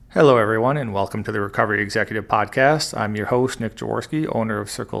Hello, everyone, and welcome to the Recovery Executive Podcast. I'm your host, Nick Jaworski, owner of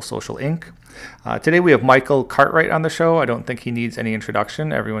Circle Social Inc. Today we have Michael Cartwright on the show. I don't think he needs any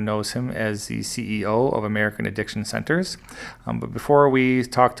introduction. Everyone knows him as the CEO of American Addiction Centers. But before we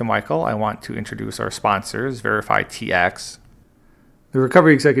talk to Michael, I want to introduce our sponsors, VerifyTX. The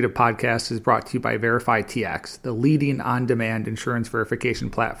Recovery Executive Podcast is brought to you by VerifyTX, the leading on-demand insurance verification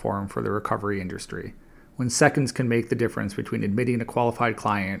platform for the recovery industry. When seconds can make the difference between admitting a qualified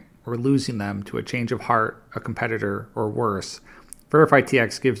client or losing them to a change of heart, a competitor, or worse,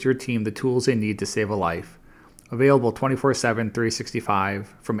 VerifyTX gives your team the tools they need to save a life. Available 24/7,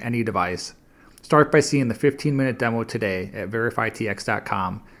 365 from any device. Start by seeing the 15-minute demo today at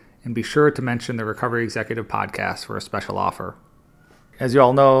verifytx.com and be sure to mention the Recovery Executive Podcast for a special offer. As you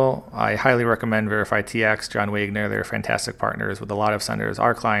all know, I highly recommend VerifyTX, John Wagner. They're fantastic partners with a lot of centers,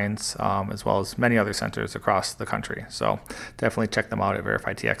 our clients, as well as many other centers across the country. So definitely check them out at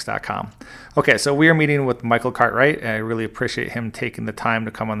verifytx.com. Okay, so we are meeting with Michael Cartwright, and I really appreciate him taking the time to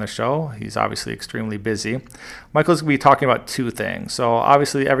come on the show. He's obviously extremely busy. Michael's going to be talking about two things. So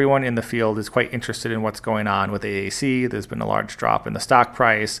obviously everyone in the field is quite interested in what's going on with AAC. There's been a large drop in the stock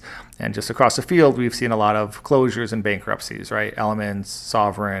price. And just across the field, we've seen a lot of closures and bankruptcies, right? Elements,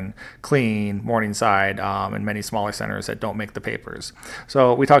 Sovereign, Clean, Morningside, and many smaller centers that don't make the papers.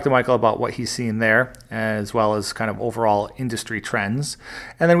 So we talked to Michael about what he's seen there, as well as kind of overall industry trends.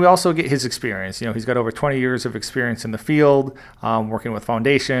 And then we also get his experience. You know, he's got over 20 years of experience in the field, working with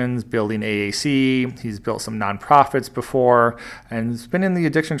foundations, building AAC. He's built some nonprofits before, and he's been in the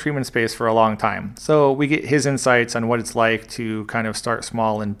addiction treatment space for a long time. So we get his insights on what it's like to kind of start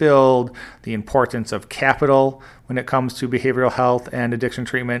small and build, the importance of capital when it comes to behavioral health and addiction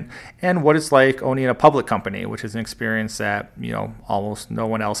treatment, and what it's like owning a public company, which is an experience that, you know, almost no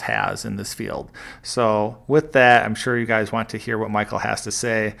one else has in this field. So with that, I'm sure you guys want to hear what Michael has to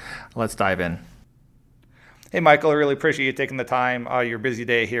say. Let's dive in. Hey, Michael, I really appreciate you taking the time, your busy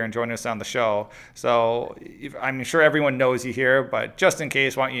day here, and joining us on the show. So I'm sure everyone knows you here, but just in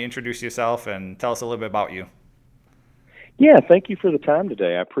case, why don't you introduce yourself and tell us a little bit about you? Yeah, thank you for the time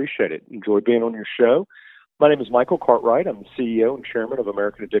today. I appreciate it. Enjoy being on your show. My name is Michael Cartwright. I'm the CEO and chairman of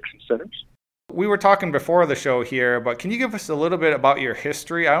American Addiction Centers. We were talking before the show here, but can you give us a little bit about your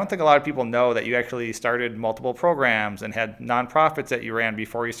history? I don't think a lot of people know that you actually started multiple programs and had nonprofits that you ran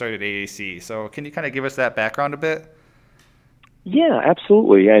before you started AAC. So can you kind of give us that background a bit? Yeah,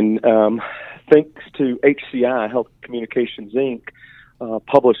 absolutely. And thanks to HCI, Health Communications, Inc.,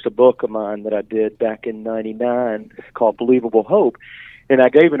 published a book of mine that I did back in '99 called Believable Hope. And I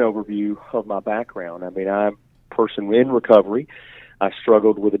gave an overview of my background. I mean, I'm a person in recovery. I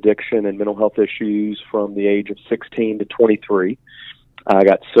struggled with addiction and mental health issues from the age of 16 to 23. I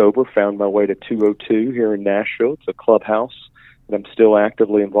got sober, found my way to 202 here in Nashville. It's a clubhouse that I'm still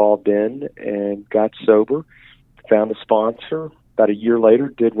actively involved in, and got sober, found a sponsor. About a year later,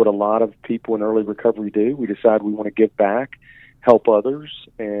 did what a lot of people in early recovery do. We decided we want to give back, help others,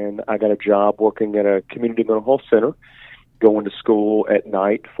 and I got a job working at a community mental health center, going to school at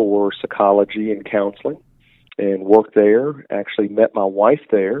night for psychology and counseling, and worked there. Actually met my wife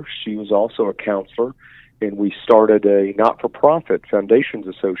there. She was also a counselor, and we started a not-for-profit, Foundations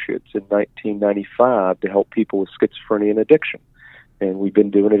Associates, in 1995 to help people with schizophrenia and addiction. And we've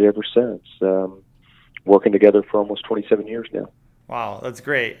been doing it ever since, working together for almost 27 years now. Wow, that's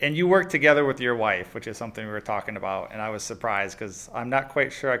great. And you work together with your wife, which is something we were talking about. And I was surprised because I'm not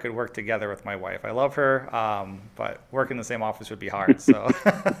quite sure I could work together with my wife. I love her, but working in the same office would be hard. So,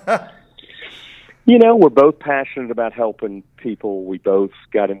 You know, we're both passionate about helping people. We both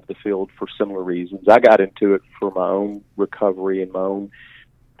got into the field for similar reasons. I got into it for my own recovery and my own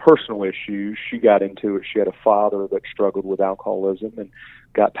personal issues. She got into it. She had a father that struggled with alcoholism and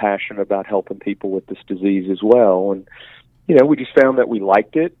got passionate about helping people with this disease as well. And you know, we just found that we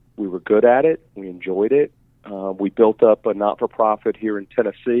liked it, we were good at it, we enjoyed it. We built up a not-for-profit here in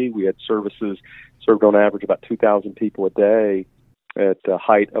Tennessee. We had services, served on average about 2,000 people a day at the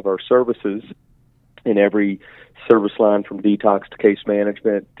height of our services in every service line from detox to case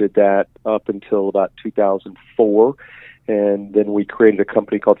management. Did that up until about 2004. And then we created a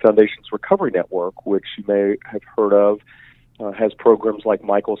company called Foundations Recovery Network, which you may have heard of, has programs like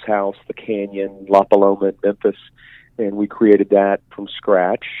Michael's House, The Canyon, La Paloma in Memphis. And we created that from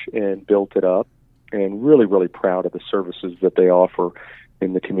scratch and built it up, and really, really proud of the services that they offer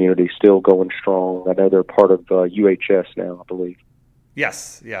in the community, still going strong. I know they're part of UHS now, I believe.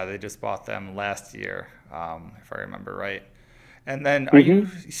 yes, yeah, they just bought them last year, if I remember right. And then are you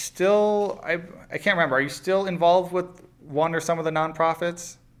still, I can't remember, are you still involved with one or some of the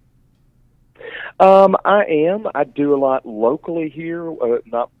nonprofits? I am. I do a lot locally here, a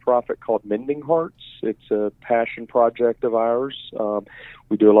not-for-profit called Mending Hearts. It's a passion project of ours.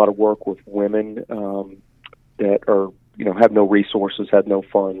 We do a lot of work with women that are, have no resources, have no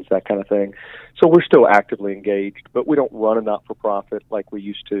funds, that kind of thing. So we're still actively engaged, but we don't run a not-for-profit like we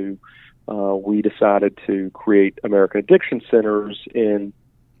used to. We decided to create American Addiction Centers in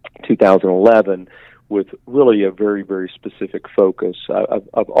 2011 with really a very, very specific focus.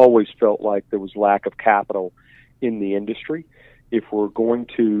 I've always felt like there was lack of capital in the industry. If we're going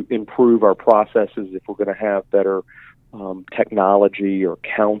to improve our processes, if we're going to have better technology or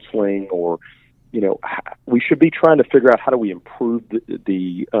counseling, or we should be trying to figure out how do we improve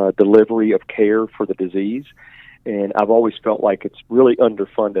the delivery of care for the disease. And I've always felt like it's really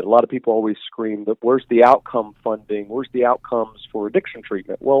underfunded. A lot of people always scream that where's the outcome funding? Where's the outcomes for addiction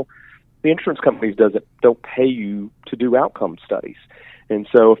treatment? Well, the insurance companies don't pay you to do outcome studies. And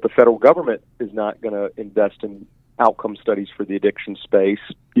so if the federal government is not going to invest in outcome studies for the addiction space,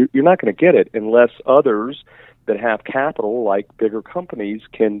 you're not going to get it unless others that have capital, like bigger companies,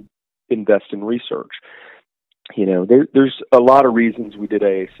 can invest in research. There's a lot of reasons we did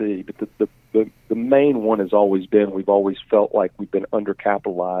AAC, but the main one has always been we've always felt like we've been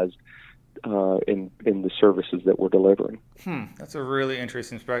undercapitalized in the services that we're delivering. That's a really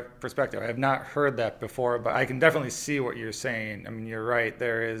interesting perspective. I have not heard that before, but I can definitely see what you're saying. I mean, you're right.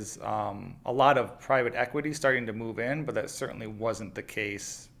 There is a lot of private equity starting to move in, but that certainly wasn't the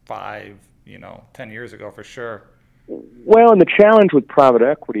case 10 years ago for sure. Well, and the challenge with private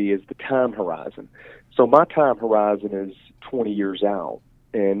equity is the time horizon. So my time horizon is 20 years out,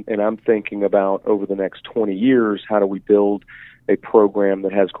 and I'm thinking about over the next 20 years, how do we build a program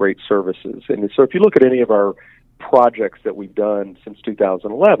that has great services? And so if you look at any of our projects that we've done since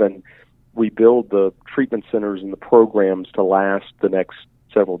 2011, we build the treatment centers and the programs to last the next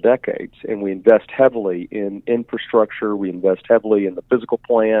several decades. And we invest heavily in infrastructure. We invest heavily in the physical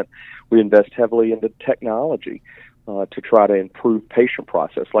plant. We invest heavily into technology to try to improve patient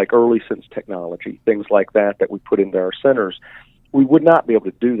process, like early sense technology, things like that we put into our centers. We would not be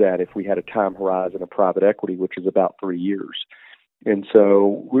able to do that if we had a time horizon of private equity, which is about 3 years. And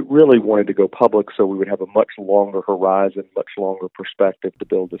so we really wanted to go public so we would have a much longer horizon, much longer perspective to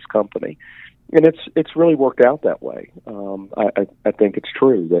build this company. And it's really worked out that way. I think it's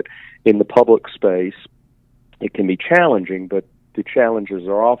true that in the public space, it can be challenging, but the challenges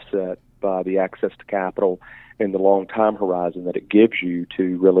are offset by the access to capital and the long time horizon that it gives you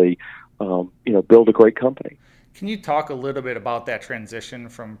to really, build a great company. Can you talk a little bit about that transition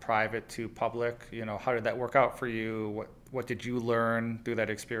from private to public? How did that work out for you? What did you learn through that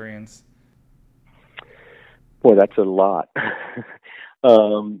experience? Boy, that's a lot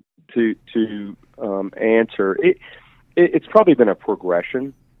to answer. It's probably been a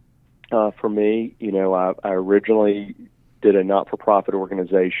progression for me. I originally did a not-for-profit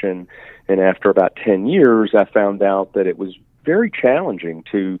organization, and after about 10 years, I found out that it was very challenging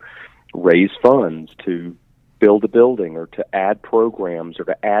to raise funds, to build a building, or to add programs, or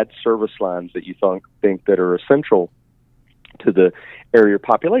to add service lines that you think that are essential to the area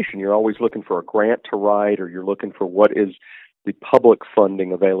population. You're always looking for a grant to write, or you're looking for what is the public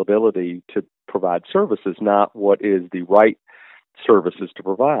funding availability to provide services, not what is the right services to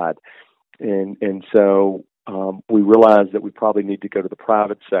provide. And so we realized that we probably need to go to the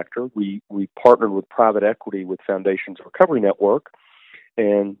private sector. We partnered with private equity with Foundations Recovery Network,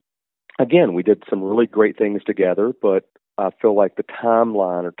 and again, we did some really great things together, but I feel like the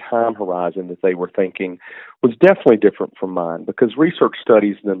timeline or time horizon that they were thinking was definitely different from mine, because research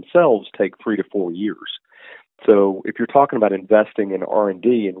studies themselves take 3 to 4 years. So if you're talking about investing in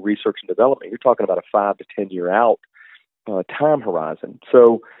R&D and research and development, you're talking about a 5 to 10 year out time horizon.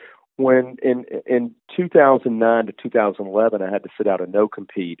 So when in 2009 to 2011, I had to sit out a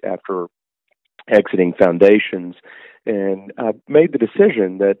no-compete after exiting Foundations, and I made the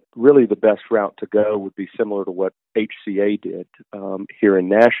decision that really the best route to go would be similar to what HCA did here in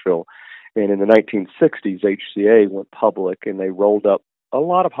Nashville. And in the 1960s, HCA went public, and they rolled up a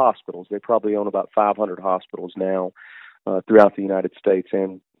lot of hospitals. They probably own about 500 hospitals now throughout the United States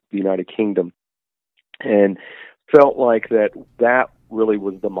and the United Kingdom, and felt like that really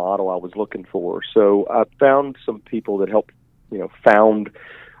was the model I was looking for. So I found some people that helped, found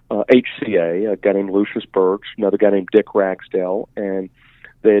HCA, a guy named Lucius Birch, another guy named Dick Ragsdale, and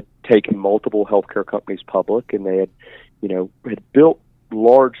they had taken multiple healthcare companies public, and they had built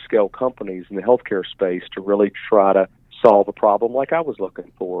large-scale companies in the healthcare space to really try to solve a problem like I was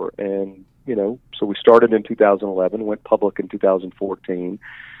looking for. And, so we started in 2011, went public in 2014,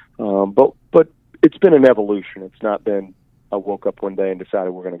 but it's been an evolution. It's not been I woke up one day and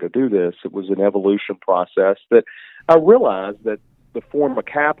decided we're going to go do this. It was an evolution process that I realized that the form of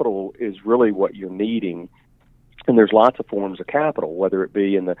capital is really what you're needing. And there's lots of forms of capital, whether it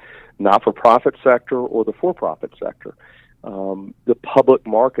be in the not-for-profit sector or the for-profit sector. The public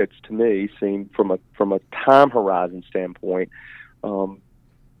markets, to me, seem from a time horizon standpoint,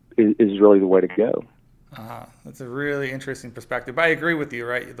 is really the way to go. That's a really interesting perspective. But I agree with you,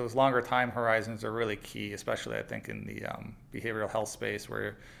 right? Those longer time horizons are really key, especially I think in the behavioral health space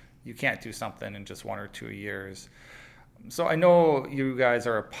where you can't do something in just 1 or 2 years. So I know you guys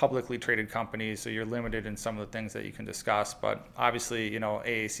are a publicly traded company, so you're limited in some of the things that you can discuss. But obviously,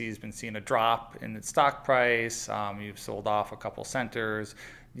 AAC has been seeing a drop in its stock price. You've sold off a couple centers.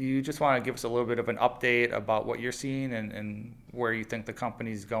 Do you just want to give us a little bit of an update about what you're seeing and where you think the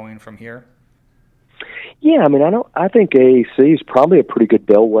company's going from here? Yeah, I think AAC is probably a pretty good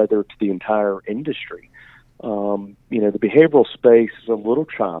bellwether to the entire industry. The behavioral space is a little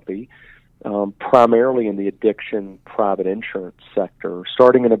choppy. Primarily in the addiction private insurance sector.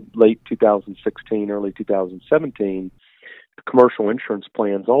 Starting in late 2016, early 2017, the commercial insurance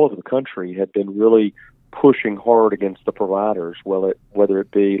plans all over the country had been really pushing hard against the providers, whether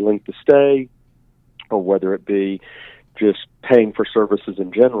it be length of stay or whether it be just paying for services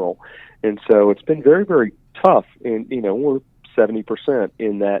in general. And so it's been very, very tough. And, we're 70%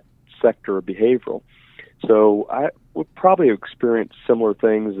 in that sector of behavioral. So I would probably experience similar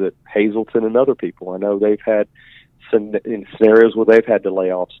things that Hazelton and other people. I know they've had some in scenarios where they've had to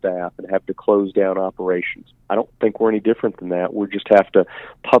lay off staff and have to close down operations. I don't think we're any different than that. We just have to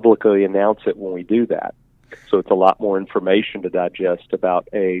publicly announce it when we do that. So it's a lot more information to digest about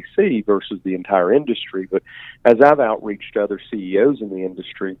AAC versus the entire industry. But as I've outreached other CEOs in the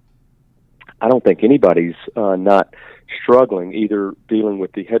industry, I don't think anybody's not struggling, either dealing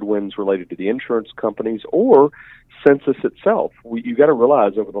with the headwinds related to the insurance companies or census itself. You got to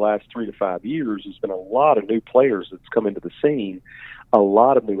realize over the last 3 to 5 years, there's been a lot of new players that's come into the scene, a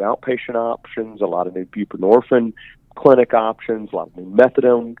lot of new outpatient options, a lot of new buprenorphine clinic options, a lot of new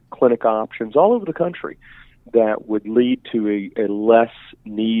methadone clinic options all over the country that would lead to a less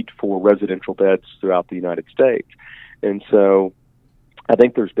need for residential beds throughout the United States. And so I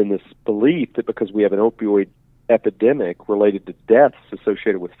think there's been this belief that because we have an opioid epidemic related to deaths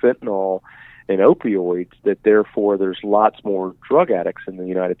associated with fentanyl and opioids, that therefore there's lots more drug addicts in the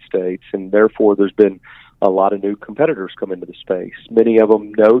United States, and therefore there's been a lot of new competitors come into the space. Many of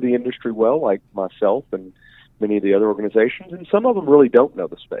them know the industry well, like myself and many of the other organizations, and some of them really don't know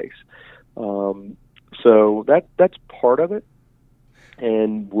the space. So that's part of it,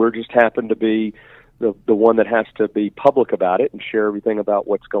 and we're just happen to be the one that has to be public about it and share everything about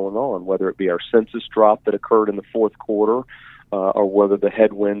what's going on, whether it be our census drop that occurred in the fourth quarter or whether the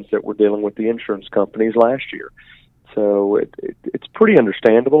headwinds that we're dealing with the insurance companies last year. So it's pretty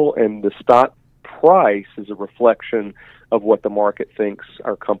understandable, and the stock price is a reflection of what the market thinks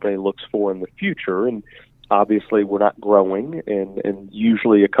our company looks for in the future. And obviously we're not growing, and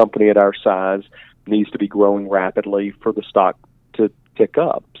usually a company at our size needs to be growing rapidly for the stock to tick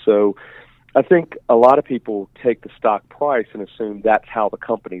up. So I think a lot of people take the stock price and assume that's how the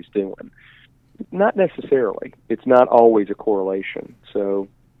company's doing. Not necessarily. It's not always a correlation. So,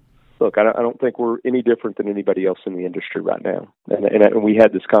 look, I don't think we're any different than anybody else in the industry right now. And we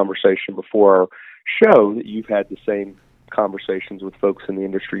had this conversation before our show that you've had the same conversations with folks in the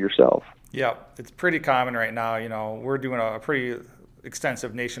industry yourself. Yeah, it's pretty common right now. We're doing a pretty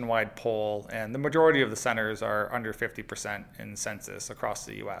extensive nationwide poll, and the majority of the centers are under 50% in census across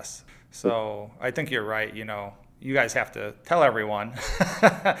the U.S. So I think you're right. You guys have to tell everyone,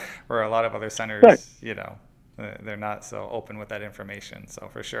 where a lot of other centers, right, they're not so open with that information. So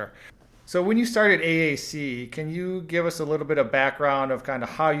for sure. So when you started AAC, can you give us a little bit of background of kind of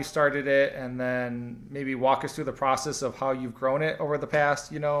how you started it, and then maybe walk us through the process of how you've grown it over the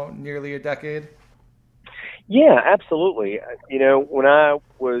past, nearly a decade? Yeah, absolutely. When I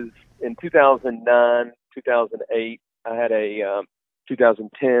was in 2009, 2008,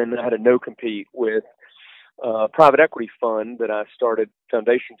 2010, I had a no-compete with a private equity fund that I started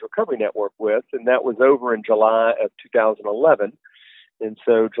Foundations Recovery Network with, and that was over in July of 2011. And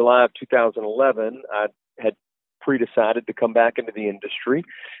so July of 2011, I had pre-decided to come back into the industry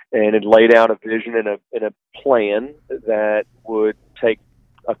and had laid out a vision and a plan that would take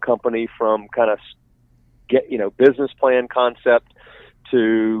a company from kind of business plan concept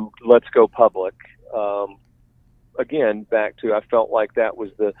to let's go public. Again, back to I felt like that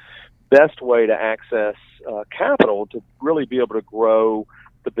was the best way to access capital to really be able to grow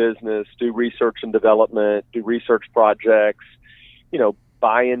the business, do research and development, do research projects,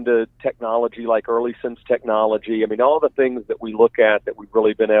 buy into technology like early sense technology. I mean, all the things that we look at that we've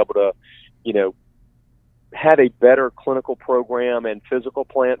really been able to, had a better clinical program and physical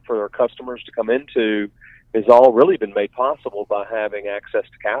plant for our customers to come into has all really been made possible by having access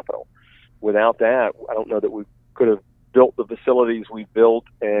to capital. Without that, I don't know that we could have built the facilities we've built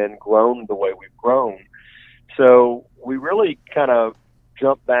and grown the way we've grown. So we really kind of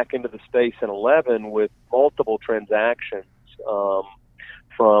jumped back into the space in 11 with multiple transactions,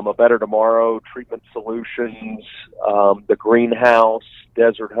 from A Better Tomorrow, Treatment Solutions, the Greenhouse,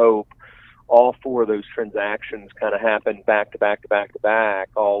 Desert Hope. All four of those transactions kind of happened back to back to back to back,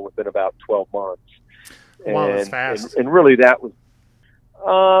 all within about 12 months. Wow, that's fast. And really that was,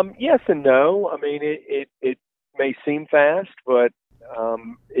 yes and no. I mean, it may seem fast, but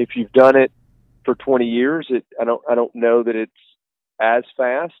if you've done it for 20 years, I don't know that it's as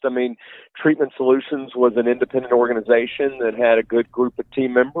fast. I mean, Treatment Solutions was an independent organization that had a good group of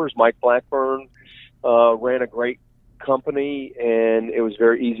team members. Mike Blackburn ran a great company, and it was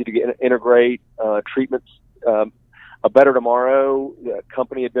very easy to integrate treatments. A Better Tomorrow, the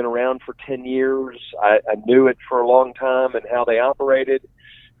company had been around for 10 years. I knew it for a long time and how they operated.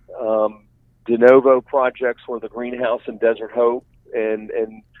 De novo projects were the Greenhouse and Desert Hope, and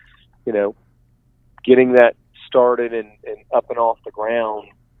getting that started and up and off the ground,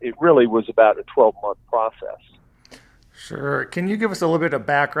 it really was about a 12-month process. Sure. Can you give us a little bit of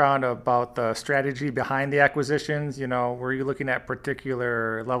background about the strategy behind the acquisitions? Were you looking at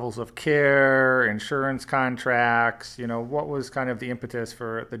particular levels of care, insurance contracts? What was kind of the impetus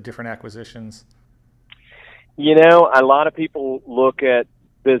for the different acquisitions? A lot of people look at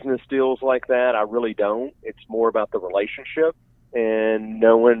business deals like that. I really don't. It's more about the relationship and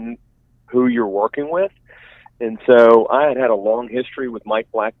knowing who you're working with. And so I had a long history with Mike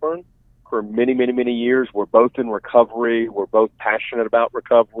Blackburn for many, many, many years. We're both in recovery. We're both passionate about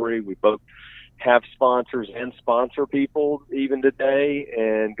recovery. We both have sponsors and sponsor people even today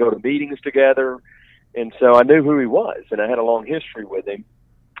and go to meetings together. And so I knew who he was, and I had a long history with him.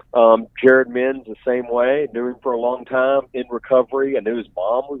 Jared Menz, the same way. Knew him for a long time in recovery. I knew his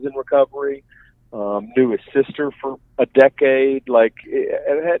mom was in recovery. Knew his sister for a decade. I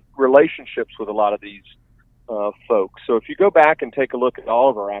had relationships with a lot of these folks. So if you go back and take a look at all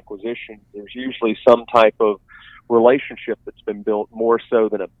of our acquisitions, there's usually some type of relationship that's been built more so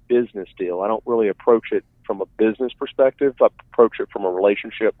than a business deal. I don't really approach it from a business perspective. I approach it from a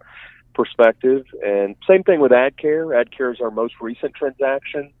relationship perspective. And same thing with AdCare. AdCare is our most recent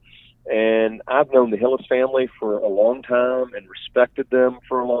transaction. And I've known the Hillis family for a long time and respected them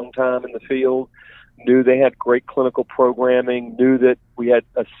for a long time in the field. Knew they had great clinical programming, knew that we had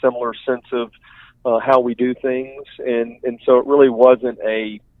a similar sense of how we do things, and so it really wasn't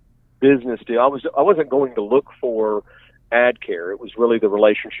a business deal. I wasn't going to look for AdCare. It was really the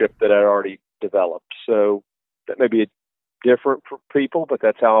relationship that I'd already developed. So that may be different for people, but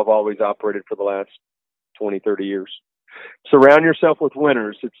that's how I've always operated for the last 20, 30 years. Surround yourself with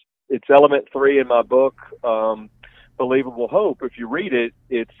winners. It's element 3 in my book, Believable Hope. If you read it,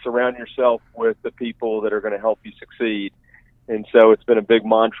 it's surround yourself with the people that are going to help you succeed. And so it's been a big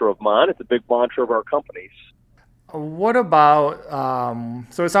mantra of mine. It's a big mantra of our companies. What about,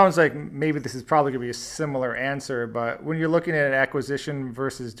 so it sounds like maybe this is probably going to be a similar answer, but when you're looking at an acquisition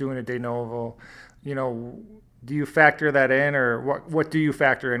versus doing a de novo, do you factor that in, or what do you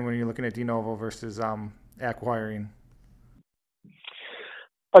factor in when you're looking at de novo versus acquiring?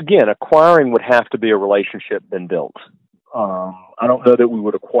 Again, acquiring would have to be a relationship been built. I don't know that we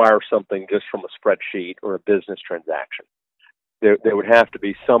would acquire something just from a spreadsheet or a business transaction. There would have to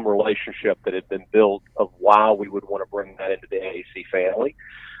be some relationship that had been built of why we would want to bring that into the AAC family.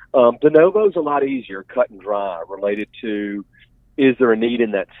 De novo is a lot easier, cut and dry, related to, is there a need in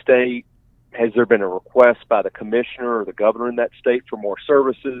that state? Has there been a request by the commissioner or the governor in that state for more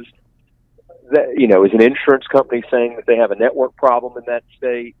services? That, is an insurance company saying that they have a network problem in that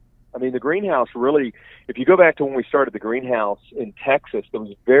state? I mean, the Greenhouse really, if you go back to when we started the Greenhouse in Texas, there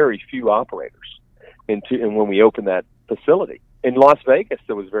was very few operators and when we opened that facility. In Las Vegas,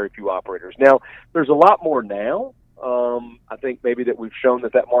 there was very few operators. Now, there's a lot more now. I think maybe that we've shown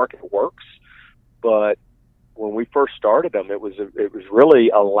that market works. But when we first started them, it was really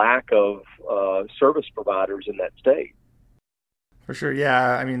a lack of service providers in that state. For sure,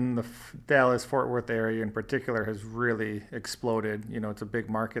 yeah. I mean, the Dallas-Fort Worth area in particular has really exploded. It's a big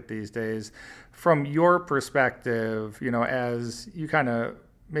market these days. From your perspective, as you kind of,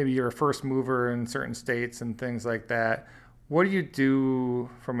 maybe you're a first mover in certain states and things like that, what do you do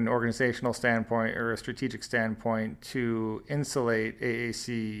from an organizational standpoint or a strategic standpoint to insulate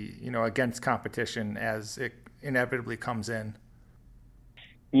AAC, against competition as it inevitably comes in?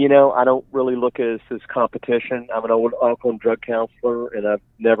 I don't really look at it as competition. I'm an old alcohol and drug counselor, and I've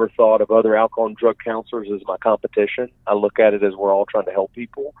never thought of other alcohol and drug counselors as my competition. I look at it as we're all trying to help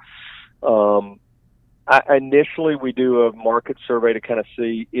people. Initially, we do a market survey to kind of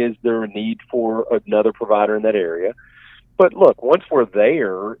see, is there a need for another provider in that area? But look, once we're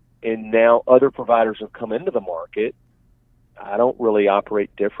there and now other providers have come into the market, I don't really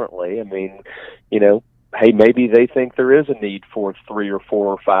operate differently. I mean, hey, maybe they think there is a need for 3 or 4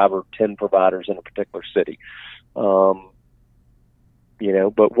 or 5 or 10 providers in a particular city. But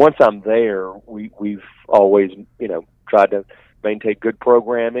once I'm there, we've always, tried to maintain good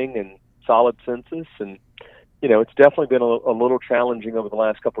programming and solid census. And, it's definitely been a little challenging over the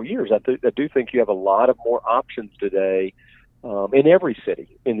last couple of years. I do think you have a lot of more options today in every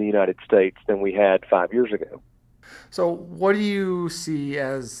city in the United States than we had 5 years ago. So what do you see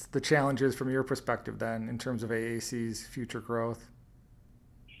as the challenges from your perspective then in terms of AAC's future growth?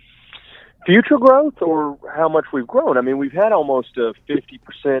 Future growth, or how much we've grown? I mean, we've had almost a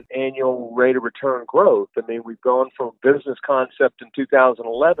 50% annual rate of return growth. I mean, we've gone from business concept in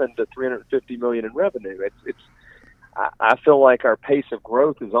 2011 to $350 million in revenue. I feel like our pace of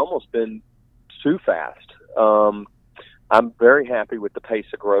growth has almost been too fast. I'm very happy with the pace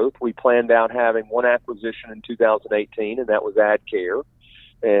of growth. We planned out having one acquisition in 2018, and that was AdCare,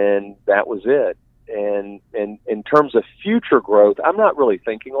 and that was it. And in terms of future growth, I'm not really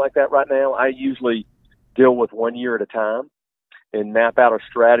thinking like that right now. I usually deal with 1 year at a time and map out a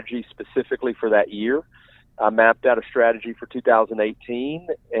strategy specifically for that year. I mapped out a strategy for 2018,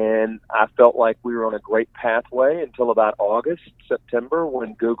 and I felt like we were on a great pathway until about August, September,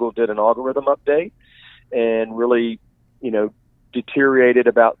 when Google did an algorithm update and really deteriorated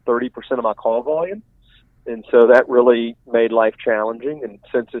about 30% of my call volume. And so that really made life challenging and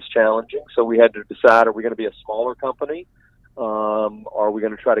census challenging. So we had to decide, are we going to be a smaller company? Are we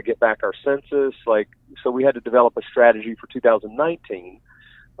going to try to get back our census? So we had to develop a strategy for 2019.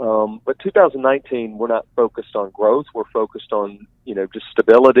 But 2019, we're not focused on growth. We're focused on, just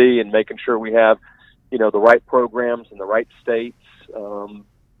stability and making sure we have, the right programs in the right states.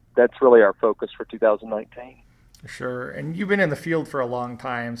 That's really our focus for 2019. Sure. And you've been in the field for a long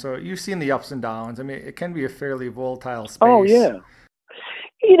time, so you've seen the ups and downs. I mean, it can be a fairly volatile space. Oh, yeah.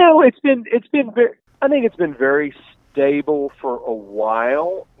 I think it's been very stable for a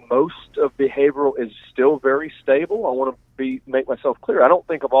while. Most of behavioral is still very stable. I want to make myself clear. I don't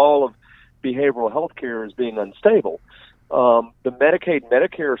think of all of behavioral health care as being unstable. The Medicaid,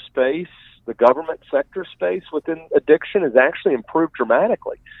 Medicare space, the government sector space within addiction has actually improved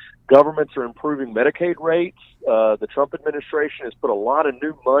dramatically. Governments are improving Medicaid rates. The Trump administration has put a lot of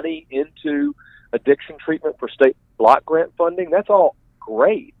new money into addiction treatment for state block grant funding. That's all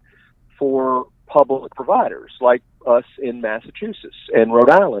great for public providers like us in Massachusetts and Rhode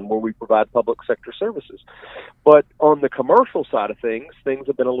Island, where we provide public sector services. But on the commercial side of things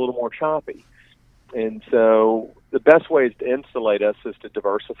have been a little more choppy. And so the best way to insulate us is to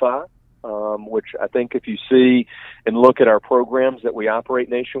diversify. Which I think if you see and look at our programs that we operate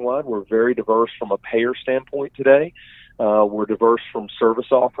nationwide, we're very diverse from a payer standpoint today. We're diverse from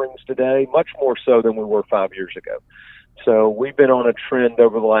service offerings today, much more so than we were 5 years ago. So we've been on a trend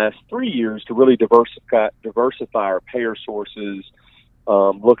over the last 3 years to really diversify our payer sources,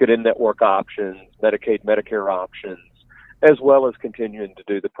 look at in-network options, Medicaid, Medicare options, as well as continuing to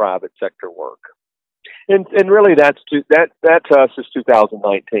do the private sector work. And really, that to us is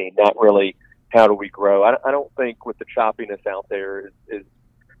 2019, not really how do we grow. I don't think with the choppiness out there is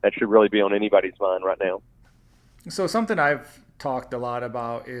that should really be on anybody's mind right now. So something I've talked a lot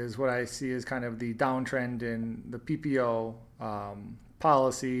about is what I see as kind of the downtrend in the PPO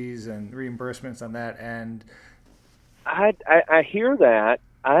policies and reimbursements on that end. I hear that.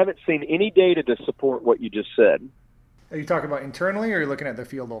 I haven't seen any data to support what you just said. Are you talking about internally, or are you looking at the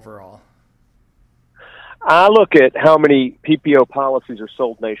field overall? I look at how many PPO policies are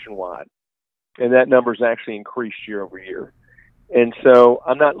sold nationwide, and that number's actually increased year over year. And so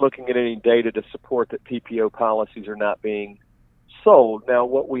I'm not looking at any data to support that PPO policies are not being sold. Now,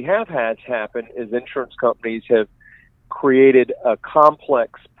 what we have had happen is insurance companies have created a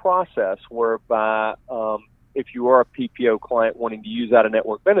complex process whereby if you are a PPO client wanting to use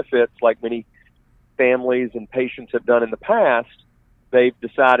out-of-network benefits, like many families and patients have done in the past, they've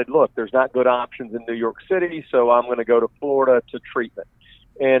decided, look, there's not good options in New York City, so I'm going to go to Florida to treatment.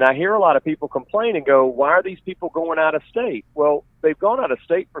 And I hear a lot of people complain and go, why are these people going out of state? Well, they've gone out of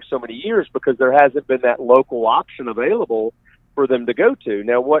state for so many years because there hasn't been that local option available for them to go to.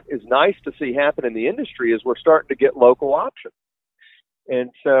 Now, what is nice to see happen in the industry is we're starting to get local options.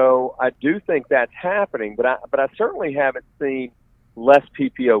 And so I do think that's happening, but I certainly haven't seen less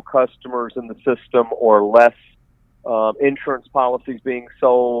PPO customers in the system or less insurance policies being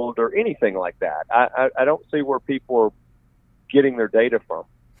sold or anything like that. I don't see where people are getting their data from.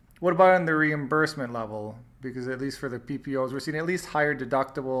 What about on the reimbursement level? Because at least for the PPOs, we're seeing at least higher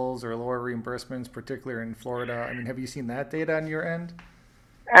deductibles or lower reimbursements, particularly in Florida. I mean, have you seen that data on your end?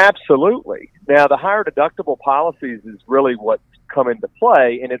 Absolutely. Now, the higher deductible policies is really what's come into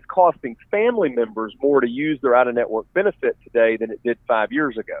play, and it's costing family members more to use their out-of-network benefit today than it did 5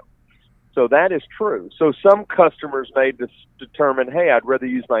 years ago. So that is true. So some customers may determine, hey, I'd rather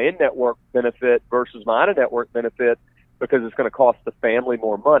use my in-network benefit versus my out-of-network benefit because it's going to cost the family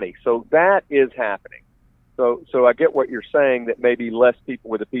more money. So that is happening. So I get what you're saying, that maybe less people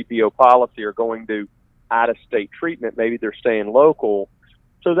with a PPO policy are going to out-of-state treatment. Maybe they're staying local.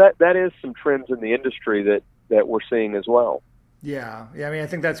 So that is some trends in the industry that we're seeing as well. Yeah. I mean, I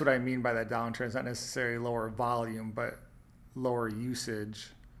think that's what I mean by that downtrend. It's not necessarily lower volume, but lower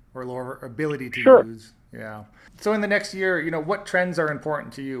usage or lower ability to use. Yeah. So in the next year, what trends are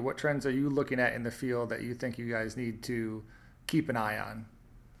important to you? What trends are you looking at in the field that you think you guys need to keep an eye on?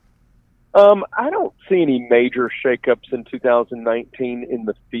 I don't see any major shakeups in 2019 in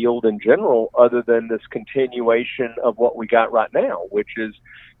the field in general, other than this continuation of what we got right now, which is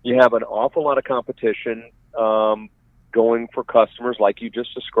you have an awful lot of competition going for customers like you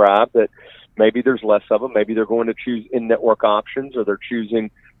just described, that maybe there's less of them. Maybe they're going to choose in-network options, or they're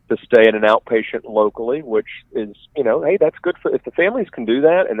choosing to stay in an outpatient locally, which is, hey, that's good if the families can do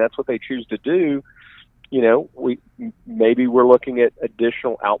that and that's what they choose to do. We're looking at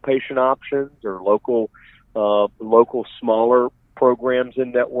additional outpatient options or local smaller programs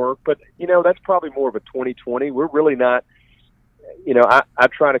in network. But, that's probably more of a 2020. We're really not, I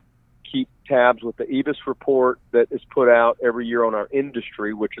try to keep tabs with the EBIS report that is put out every year on our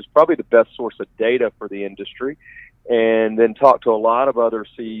industry, which is probably the best source of data for the industry, and then talk to a lot of other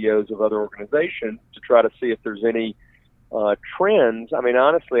CEOs of other organizations to try to see if there's any trends. I mean,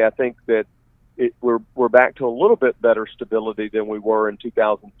 honestly, I think that we're back to a little bit better stability than we were in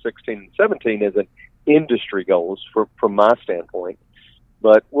 2016 and 17 as an industry goes from my standpoint.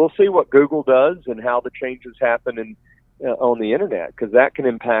 But we'll see what Google does and how the changes happen on the internet, because that can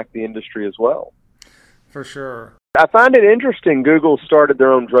impact the industry as well. For sure. I find it interesting. Google started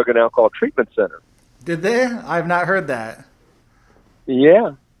their own drug and alcohol treatment center. Did they? I've not heard that.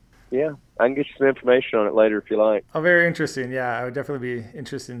 Yeah. I can get you some information on it later if you like. Oh, very interesting. Yeah, I would definitely be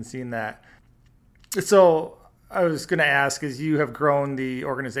interested in seeing that. So I was going to ask, as you have grown the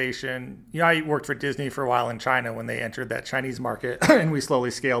organization, I worked for Disney for a while in China when they entered that Chinese market, and we slowly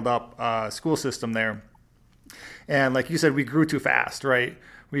scaled up a school system there. And like you said, we grew too fast, right?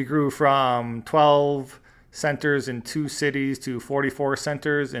 We grew from 12 centers in 2 cities to 44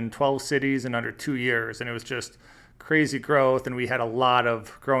 centers in 12 cities in under 2 years. And it was just crazy growth, and we had a lot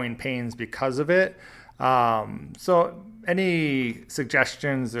of growing pains because of it. So any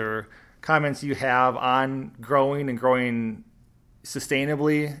suggestions or comments you have on growing and growing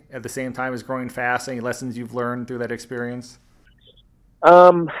sustainably at the same time as growing fast? Any lessons you've learned through that experience?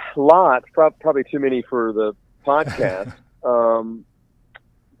 Lots, probably too many for the podcast.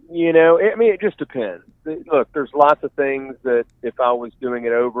 It just depends. Look, there's lots of things that if I was doing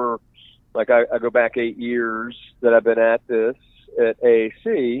it over, like I go back 8 years that I've been at this at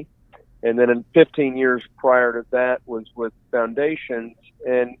AAC, and then in 15 years prior to that was with Foundations.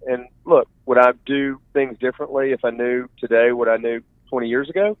 And look, would I do things differently if I knew today what I knew 20 years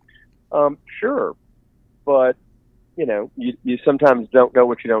ago? Sure. But, you sometimes don't know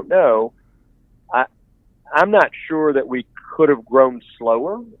what you don't know. I'm not sure that we could have grown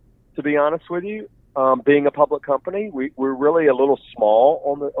slower, to be honest with you. Being a public company, we're really a little small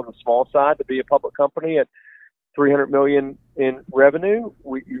on the small side to be a public company at $300 million in revenue.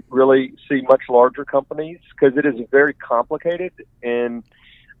 We really see much larger companies because it is very complicated, and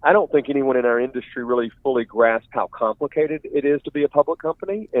I don't think anyone in our industry really fully grasps how complicated it is to be a public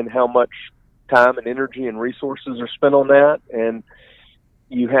company and how much time and energy and resources are spent on that. And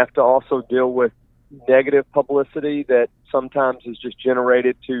you have to also deal with negative publicity that sometimes is just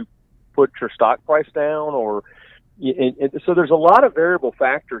generated to put your stock price down, so there's a lot of variable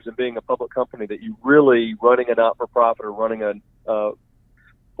factors in being a public company that you really, running a not-for-profit or running a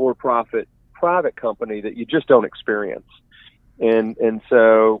for-profit private company, that you just don't experience. And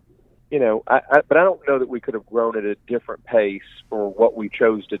so, but I don't know that we could have grown at a different pace for what we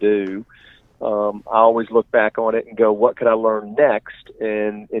chose to do. I always look back on it and go, what could I learn next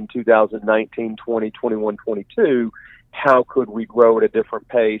in 2019, 20, 21, 22? How could we grow at a different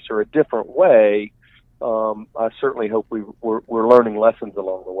pace or a different way? I certainly hope we're learning lessons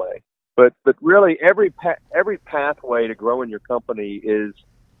along the way. But really, every pathway to growing your company is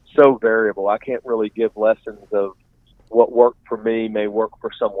so variable. I can't really give lessons of what worked for me may work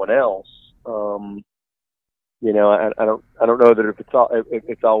for someone else. I don't know that if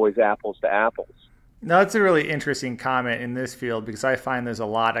it's always apples to apples. No, that's a really interesting comment in this field because I find there's a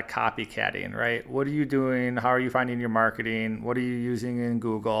lot of copycatting, right? What are you doing? How are you finding your marketing? What are you using in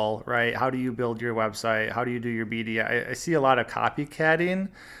Google, right? How do you build your website? How do you do your BD? I see a lot of copycatting,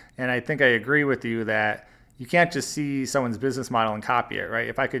 and I think I agree with you that you can't just see someone's business model and copy it, right?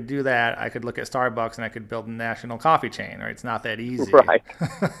 If I could do that, I could look at Starbucks and I could build a national coffee chain, right? It's not that easy. Right.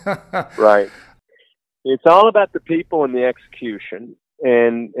 Right. It's all about the people and the execution.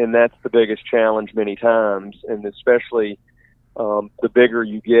 And that's the biggest challenge many times, and especially the bigger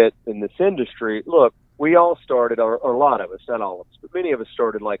you get in this industry. Look, we all started, or a lot of us, not all of us, but many of us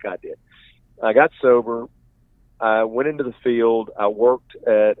started like I did. I got sober. I went into the field. I worked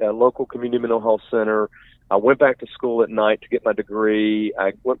at a local community mental health center. I went back to school at night to get my degree.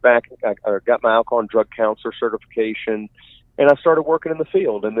 I went back, I got my alcohol and drug counselor certification, and I started working in the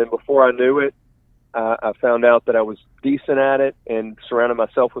field. And then before I knew it, I found out that I was decent at it and surrounded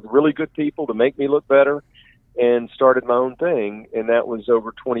myself with really good people to make me look better and started my own thing. And that was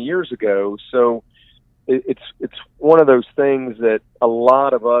over 20 years ago. So it's one of those things that a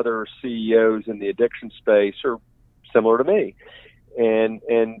lot of other CEOs in the addiction space are similar to me. And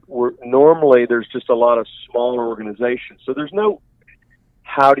normally there's just a lot of smaller organizations. So there's no,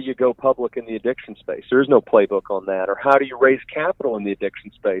 how do you go public in the addiction space? There's no playbook on that. Or how do you raise capital in the addiction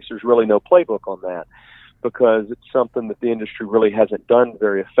space? There's really no playbook on that because it's something that the industry really hasn't done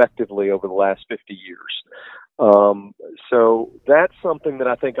very effectively over the last 50 years. So that's something that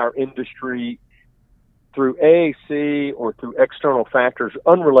I think our industry, through AAC or through external factors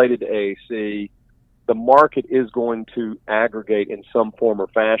unrelated to AAC, the market is going to aggregate in some form or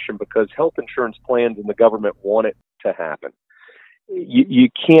fashion because health insurance plans and the government want it to happen. You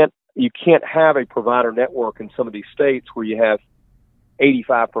can't have a provider network in some of these states where you have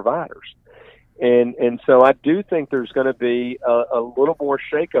 85 providers. And so I do think there's going to be a little more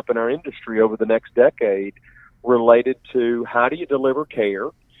shakeup in our industry over the next decade related to how do you deliver care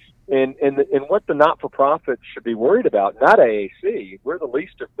and what the not-for-profits should be worried about, not AAC. We're the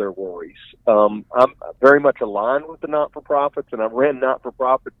least of their worries. I'm very much aligned with the not-for-profits, and I've ran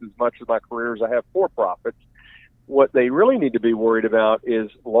not-for-profits as much of my career as I have for-profits. What they really need to be worried about is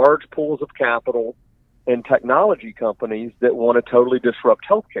large pools of capital and technology companies that want to totally disrupt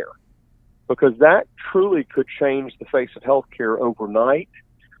healthcare, because that truly could change the face of healthcare overnight.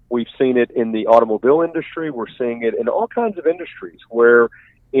 We've seen it in the automobile industry. We're seeing it in all kinds of industries where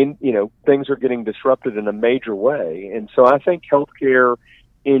things are getting disrupted in a major way. And so I think healthcare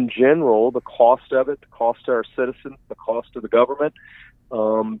in general, the cost of it, the cost to our citizens, the cost to the government,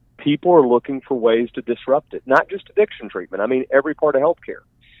 people are looking for ways to disrupt it, not just addiction treatment. I mean, every part of healthcare.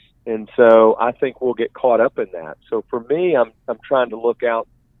 And so I think we'll get caught up in that. So for me, I'm trying to look out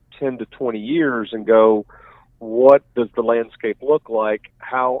 10 to 20 years and go, what does the landscape look like?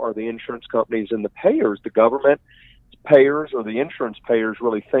 How are the insurance companies and the payers, the government payers or the insurance payers,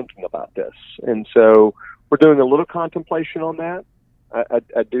 really thinking about this? And so we're doing a little contemplation on that.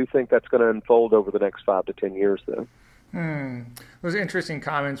 I do think that's going to unfold over the next 5 to 10 years, though. Those are interesting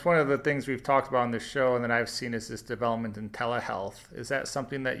comments. One of the things we've talked about on this show and that I've seen is this development in telehealth. Is that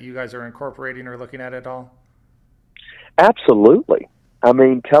something that you guys are incorporating or looking at all? Absolutely. I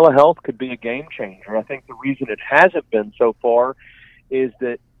mean, telehealth could be a game changer. I think the reason it hasn't been so far is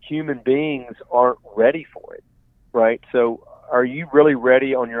that human beings aren't ready for it, right? So are you really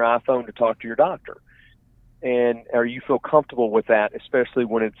ready on your iPhone to talk to your doctor? And are you feel comfortable with that, especially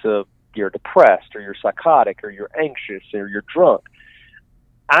when you're depressed or you're psychotic or you're anxious or you're drunk?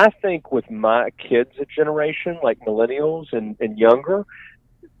 I think with my kids' generation, like millennials and younger,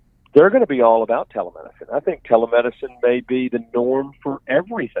 they're going to be all about telemedicine. I think telemedicine may be the norm for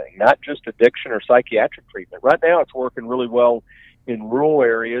everything, not just addiction or psychiatric treatment. Right now it's working really well in rural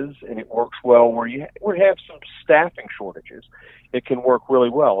areas, and it works well where we have some staffing shortages. It can work really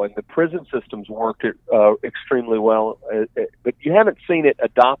well, and the prison systems worked it extremely well, but you haven't seen it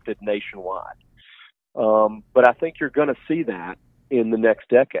adopted nationwide. But I think you're going to see that in the next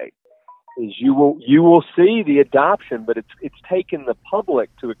decade. Is you will see the adoption, but it's taken the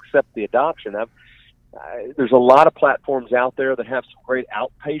public to accept the adoption. There's a lot of platforms out there that have some great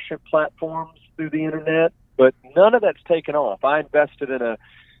outpatient platforms through the internet, but none of that's taken off. I invested in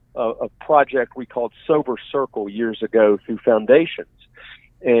a project we called Sober Circle years ago through foundations,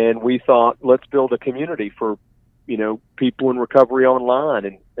 and we thought, let's build a community for people in recovery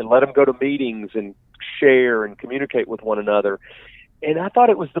online and let them go to meetings and share and communicate with one another. And I thought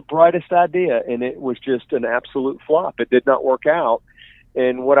it was the brightest idea, and it was just an absolute flop. It did not work out.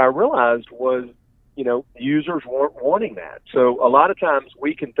 And what I realized was, users weren't wanting that. So a lot of times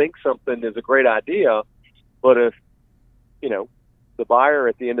we can think something is a great idea, but if, the buyer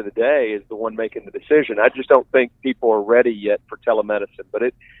at the end of the day is the one making the decision, I just don't think people are ready yet for telemedicine, but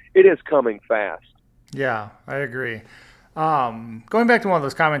it is coming fast. Yeah, I agree. Going back to one of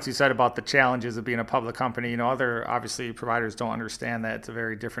those comments you said about the challenges of being a public company, other obviously providers don't understand that it's a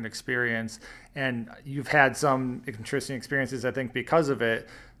very different experience, and you've had some interesting experiences, I think, because of it.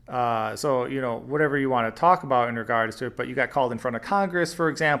 So, whatever you want to talk about in regards to it, but you got called in front of Congress, for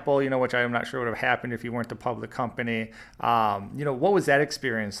example, which I'm not sure would have happened if you weren't a public company. What was that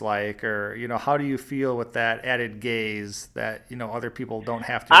experience like? Or, how do you feel with that added gaze that, other people don't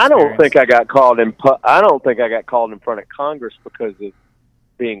have to experience? I don't think I got called in front of Congress because of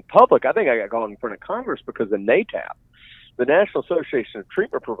being public. I think I got called in front of Congress because of NATAP. The National Association of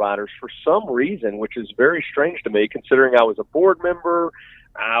Treatment Providers, for some reason, which is very strange to me, considering I was a board member,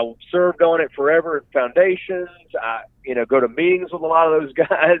 I served on it forever at foundations. I, go to meetings with a lot of those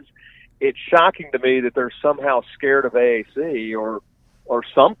guys. It's shocking to me that they're somehow scared of AAC or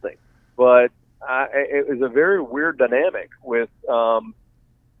something. But it was a very weird dynamic with Tatis.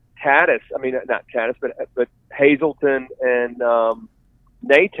 I mean, not Tatis, but Hazelton and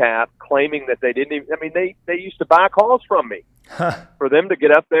NATAP claiming that they didn't even. I mean, they used to buy calls from me for them to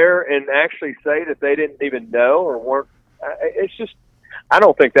get up there and actually say that they didn't even know or weren't. It's just. I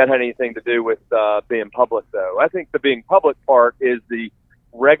don't think that had anything to do with being public, though. I think the being public part is the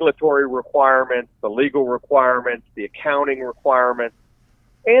regulatory requirements, the legal requirements, the accounting requirements,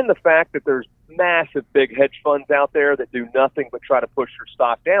 and the fact that there's massive big hedge funds out there that do nothing but try to push your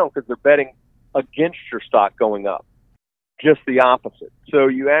stock down because they're betting against your stock going up. Just the opposite. So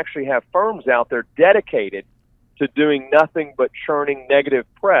you actually have firms out there dedicated to doing nothing but churning negative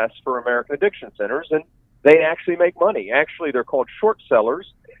press for American addiction centers, and they actually make money. Actually, they're called short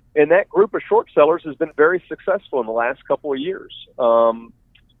sellers, and that group of short sellers has been very successful in the last couple of years.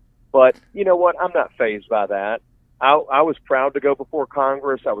 But you know what? I'm not fazed by that. I was proud to go before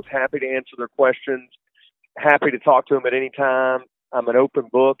Congress. I was happy to answer their questions, happy to talk to them at any time. I'm an open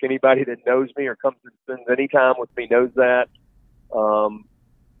book. Anybody that knows me or comes and spends any time with me knows that.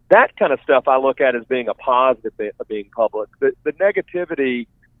 That kind of stuff I look at as being a positive of being public. The negativity,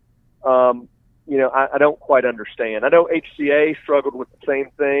 I don't quite understand. I know HCA struggled with the same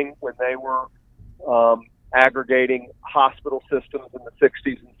thing when they were aggregating hospital systems in the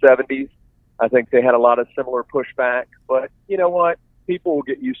 60s and 70s. I think they had a lot of similar pushback. But you know what? People will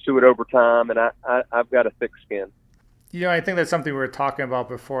get used to it over time, and I've got a thick skin. I think that's something we were talking about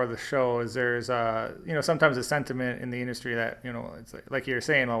before the show is there's, sometimes a sentiment in the industry that, it's like you're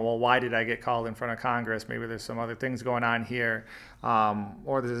saying, well, why did I get called in front of Congress? Maybe there's some other things going on here.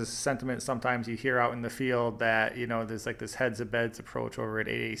 Or there's a sentiment sometimes you hear out in the field that, there's like this heads of beds approach over at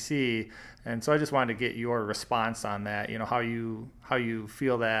AAC. And so I just wanted to get your response on that, how you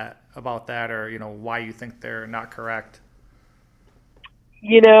feel about that or, why you think they're not correct.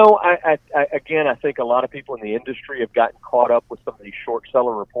 I think a lot of people in the industry have gotten caught up with some of these short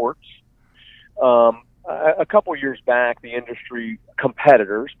seller reports. A couple of years back, the industry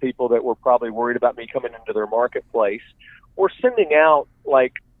competitors, people that were probably worried about me coming into their marketplace, were sending out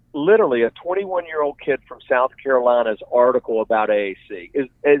like literally a 21-year-old kid from South Carolina's article about AAC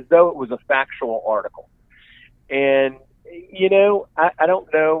as though it was a factual article. And, I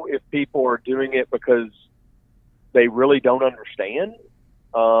don't know if people are doing it because they really don't understand.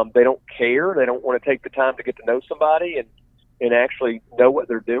 They don't care. They don't want to take the time to get to know somebody and actually know what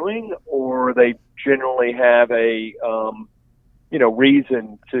they're doing, or they generally have a,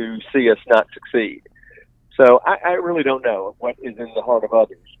 reason to see us not succeed. So I really don't know what is in the heart of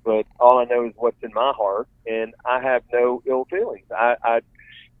others, but all I know is what's in my heart, and I have no ill feelings. I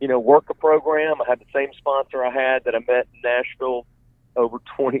work a program. I had the same sponsor I had that I met in Nashville over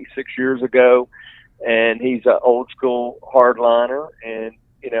 26 years ago, and he's an old school hardliner, and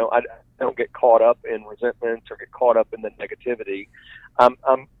I don't get caught up in resentments or get caught up in the negativity.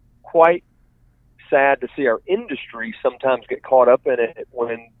 I'm quite sad to see our industry sometimes get caught up in it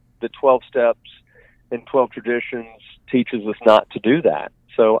when the 12 steps and 12 traditions teaches us not to do that.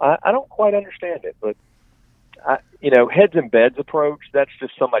 So I don't quite understand it, but heads and beds approach, that's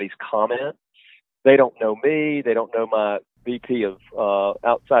just somebody's comment. They don't know me. They don't know my VP of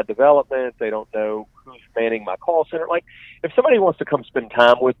outside development. They don't know who's manning my call center. Like, if somebody wants to come spend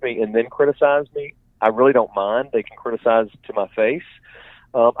time with me and then criticize me, I really don't mind. They can criticize to my face.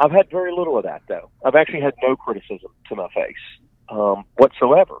 I've had very little of that, though. I've actually had no criticism to my face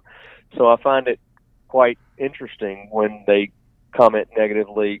whatsoever. So I find it quite interesting when they comment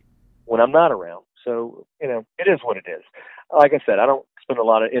negatively when I'm not around. So, it is what it is. Like I said, I don't spend a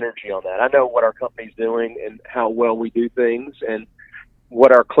lot of energy on that. I know what our company's doing and how well we do things and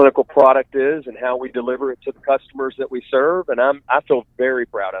what our clinical product is and how we deliver it to the customers that we serve. And I feel very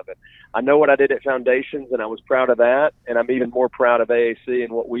proud of it. I know what I did at Foundations, and I was proud of that. And I'm even more proud of AAC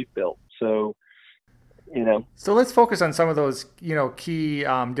and what we've built. So, So let's focus on some of those, key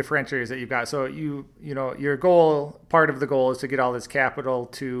differentiators that you've got. So your goal, part of the goal is to get all this capital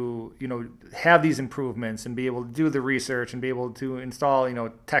to, have these improvements and be able to do the research and be able to install,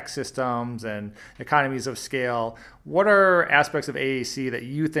 tech systems and economies of scale. What are aspects of AAC that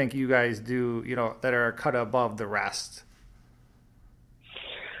you think you guys do, that are cut above the rest?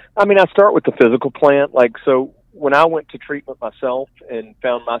 I mean, I start with the physical plant. When I went to treatment myself and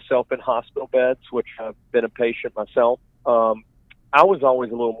found myself in hospital beds, which I've been a patient myself, I was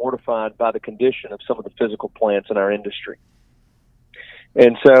always a little mortified by the condition of some of the physical plants in our industry.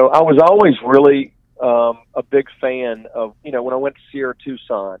 And so I was always really a big fan of, when I went to Sierra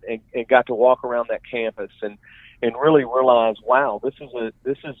Tucson and got to walk around that campus and really realize, wow, this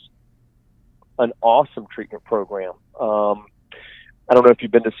is an awesome treatment program. I don't know if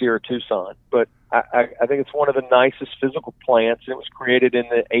you've been to Sierra Tucson, but I think it's one of the nicest physical plants. It was created in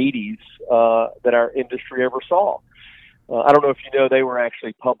the 80s that our industry ever saw. I don't know if you know, they were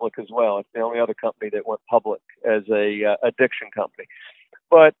actually public as well. It's the only other company that went public as a addiction company.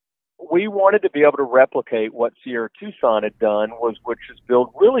 But we wanted to be able to replicate what Sierra Tucson had done, which is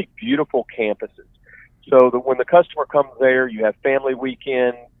build really beautiful campuses. So that when the customer comes there, you have family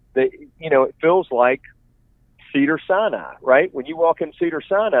weekend. It feels like Cedars-Sinai, right? When you walk in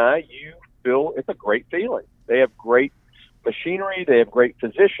Cedars-Sinai, you feel it's a great feeling. They have great machinery, they have great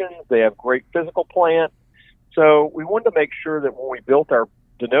physicians, they have great physical plant. So we wanted to make sure that when we built our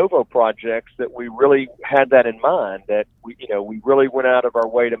de novo projects that we really had that in mind, that we really went out of our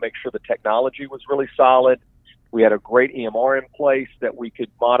way to make sure the technology was really solid. We had a great EMR in place that we could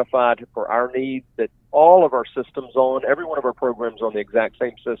modify for our needs, that all of our systems every one of our programs on the exact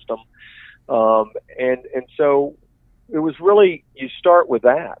same system. And so it was really, you start with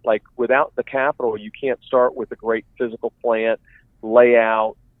that. Like, without the capital, you can't start with a great physical plant,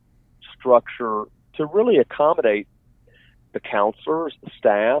 layout, structure to really accommodate the counselors, the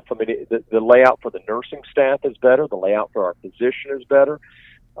staff. I mean, the layout for the nursing staff is better. The layout for our physician is better.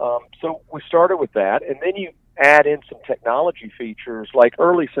 So we started with that. And then you add in some technology features, like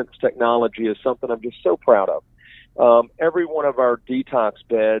early sense technology is something I'm just so proud of. Every one of our detox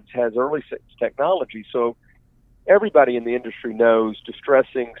beds has early sense technology. So everybody in the industry knows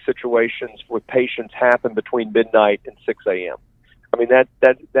distressing situations with patients happen between midnight and 6 a.m. I mean,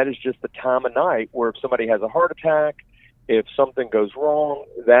 that is just the time of night where if somebody has a heart attack, if something goes wrong,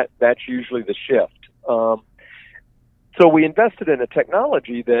 that's usually the shift. So we invested in a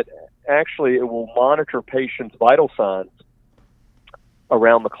technology that actually it will monitor patients' vital signs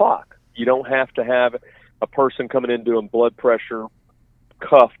around the clock. You don't have to have a person coming in doing blood pressure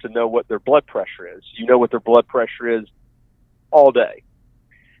cuff to know what their blood pressure is. You know what their blood pressure is all day.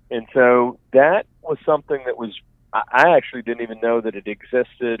 And so that was something that was, I actually didn't even know that it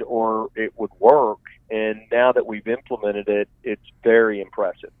existed or it would work. And now that we've implemented it, it's very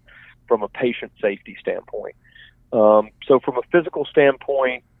impressive from a patient safety standpoint. So from a physical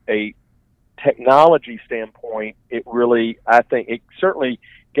standpoint, a technology standpoint, it really, I think it certainly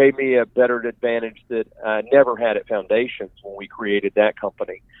gave me a better advantage that I never had at Foundations when we created that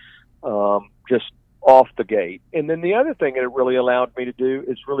company, just off the gate. And then the other thing that it really allowed me to do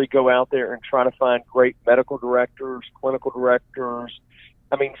is really go out there and try to find great medical directors, clinical directors.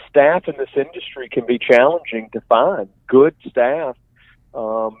 I mean, staff in this industry can be challenging to find. Good staff,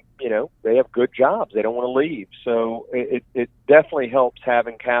 they have good jobs. They don't want to leave. So it definitely helps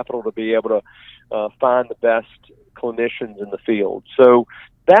having capital to be able to find the best clinicians in the field. So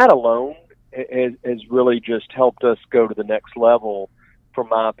that alone has really just helped us go to the next level, from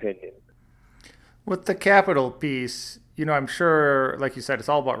my opinion. With the capital piece, I'm sure, like you said, it's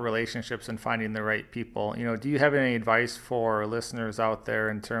all about relationships and finding the right people. Do you have any advice for listeners out there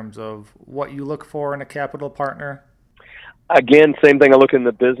in terms of what you look for in a capital partner? Again, same thing I look in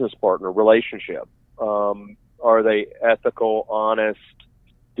the business partner relationship. Are they ethical, honest,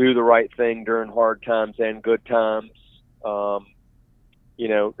 do the right thing during hard times and good times?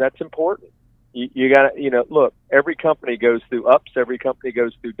 That's important. You got to, look, every company goes through ups, every company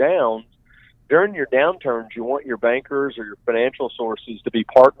goes through downs. During your downturns, you want your bankers or your financial sources to be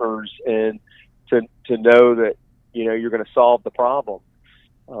partners and to know that, you're going to solve the problem.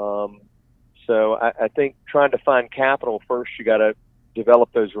 So I think trying to find capital first, you got to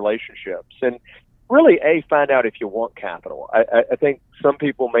develop those relationships. And really, find out if you want capital. I think some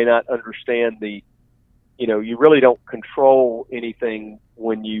people may not understand you really don't control anything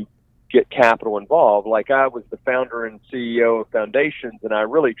when you get capital involved. Like I was the founder and CEO of foundations, and I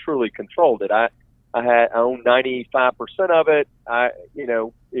really truly controlled it. I owned 95% of it.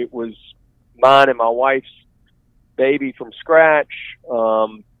 It was mine and my wife's baby from scratch.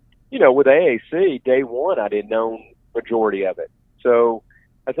 With AAC, day one, I didn't own majority of it. So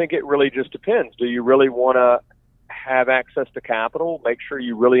I think it really just depends. Do you really want to have access to capital? Make sure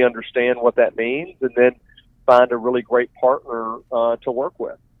you really understand what that means, and then find a really great partner to work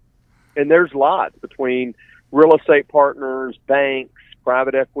with. And there's lots between real estate partners, banks,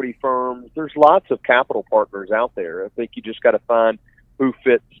 private equity firms. There's lots of capital partners out there. I think you just got to find who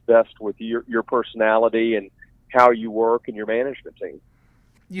fits best with your personality and how you work and your management team.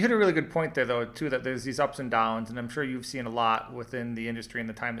 You hit a really good point there, though, too, that there's these ups and downs, and I'm sure you've seen a lot within the industry in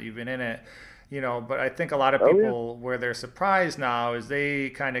the time that you've been in it. But I think a lot of people, where they're surprised now is they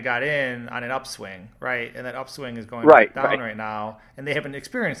kind of got in on an upswing, right? And that upswing is going down right now, and they haven't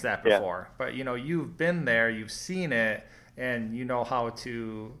experienced that before. Yeah. But, you've been there, you've seen it, and you know how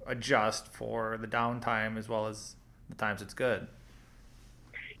to adjust for the downtime as well as the times it's good.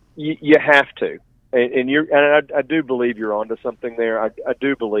 You have to. And I do believe you're onto something there. I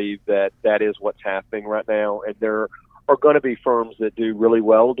do believe that is what's happening right now, and there are going to be firms that do really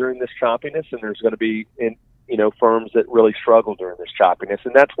well during this choppiness, and there's going to be firms that really struggle during this choppiness,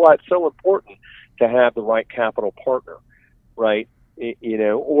 and that's why it's so important to have the right capital partner, right?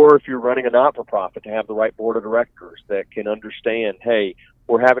 Or if you're running a not-for-profit, to have the right board of directors that can understand, hey,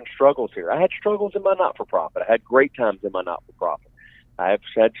 we're having struggles here. I had struggles in my not-for-profit. I had great times in my not-for-profit. I've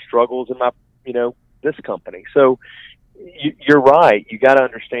had struggles in my this company. So you're right. You got to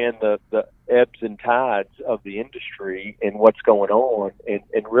understand the ebbs and tides of the industry and what's going on.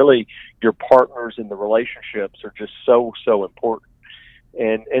 And really your partners and the relationships are just so important.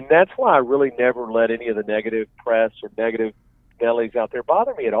 And that's why I really never let any of the negative press or negative bellies out there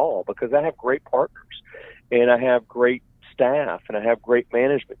bother me at all, because I have great partners and I have great staff and I have great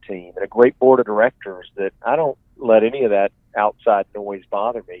management team and a great board of directors that I don't let any of that outside noise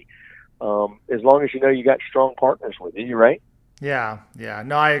bother me. As long as you got strong partners with you, right? Yeah.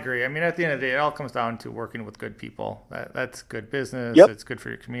 No, I agree. I mean, at the end of the day, it all comes down to working with good people. That's good business. Yep. It's good for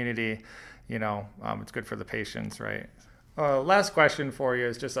your community. It's good for the patients, right? Last question for you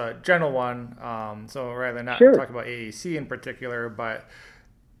is just a general one. So rather than not talk about AAC in particular, but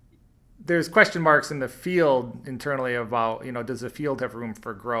there's question marks in the field internally about, does the field have room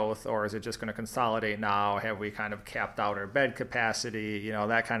for growth, or is it just going to consolidate now? Have we kind of capped out our bed capacity,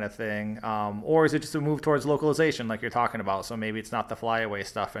 that kind of thing? Or is it just a move towards localization like you're talking about? So maybe it's not the flyaway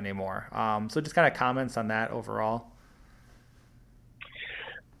stuff anymore. So just kind of comments on that overall.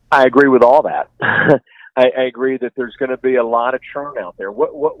 I agree with all that. I agree that there's going to be a lot of churn out there.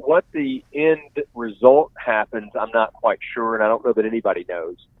 What the end result happens, I'm not quite sure, and I don't know that anybody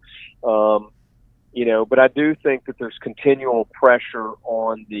knows. But I do think that there's continual pressure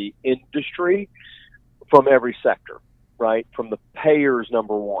on the industry from every sector, right? From the payers,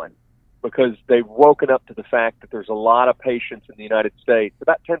 number one, because they've woken up to the fact that there's a lot of patients in the United States.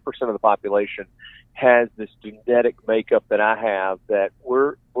 About 10% of the population has this genetic makeup that I have, that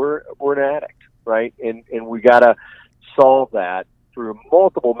we're an addict, right? And we got to solve that through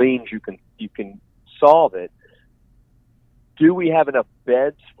multiple means. You can solve it. Do we have enough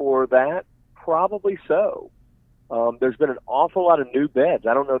beds for that? Probably so. There's been an awful lot of new beds.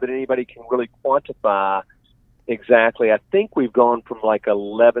 I don't know that anybody can really quantify exactly. I think we've gone from like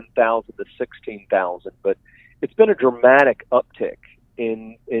 11,000 to 16,000, but it's been a dramatic uptick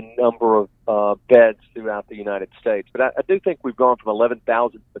in number of beds throughout the United States. But I do think we've gone from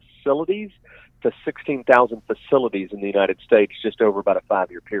 11,000 facilities to 16,000 facilities in the United States just over about a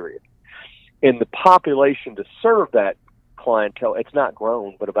 5-year period. And the population to serve that clientele, it's not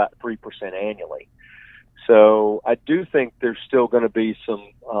grown, but about 3% annually. So I do think there's still going to be some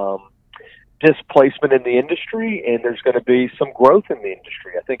displacement in the industry, and there's going to be some growth in the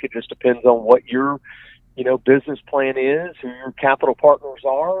industry. I think it just depends on what your business plan is, who your capital partners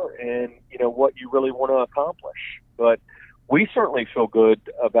are, and what you really want to accomplish. But we certainly feel good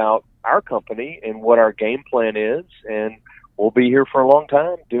about our company and what our game plan is, and we'll be here for a long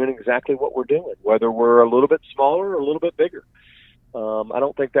time doing exactly what we're doing, whether we're a little bit smaller or a little bit bigger. I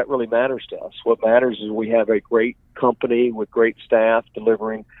don't think that really matters to us. What matters is we have a great company with great staff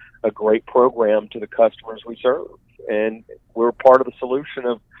delivering a great program to the customers we serve. And we're part of the solution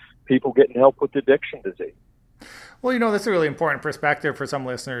of people getting help with addiction disease. Well, that's a really important perspective for some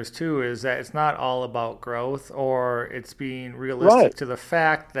listeners too, is that it's not all about growth, or it's being realistic Right. to the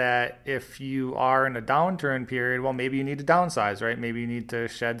fact that if you are in a downturn period, well, maybe you need to downsize, right? Maybe you need to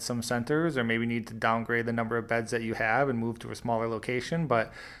shed some centers, or maybe you need to downgrade the number of beds that you have and move to a smaller location.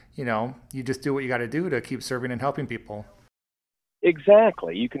 But, you just do what you got to do to keep serving and helping people.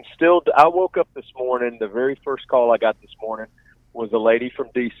 Exactly. You can still. I woke up this morning. The very first call I got this morning was a lady from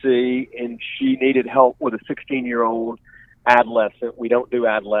D.C., and she needed help with a 16-year-old adolescent. We don't do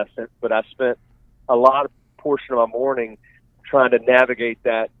adolescent, but I spent a lot of portion of my morning trying to navigate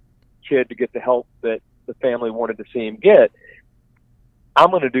that kid to get the help that the family wanted to see him get.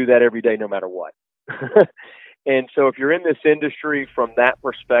 I'm going to do that every day, no matter what. And so if you're in this industry from that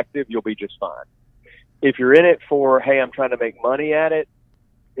perspective, you'll be just fine. If you're in it for, hey, I'm trying to make money at it,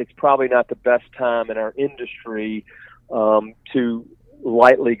 it's probably not the best time in our industry to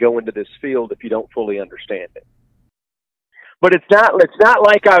lightly go into this field if you don't fully understand it. But it's not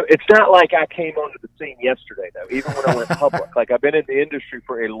like I came onto the scene yesterday, though. Even when I went public, like I've been in the industry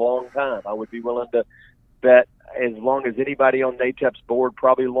for a long time. I would be willing to bet as long as anybody on NATEP's board,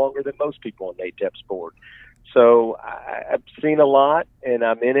 probably longer than most people on NATEP's board. So I've seen a lot, and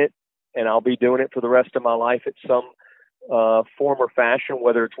I'm in it. And I'll be doing it for the rest of my life at some form or fashion,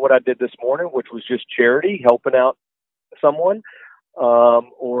 whether it's what I did this morning, which was just charity, helping out someone,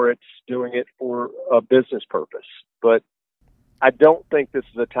 or it's doing it for a business purpose. But I don't think this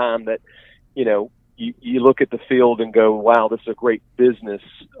is a time that, you look at the field and go, wow, this is a great business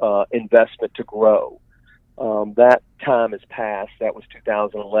investment to grow. That time has passed. That was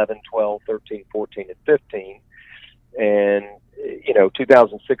 2011, 12, 13, 14, and 15. And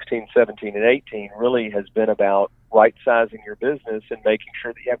 2016, 17, and 18 really has been about right-sizing your business and making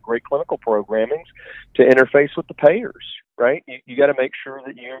sure that you have great clinical programmings to interface with the payers, right? You got to make sure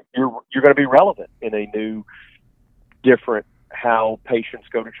that you're going to be relevant in a new, different how patients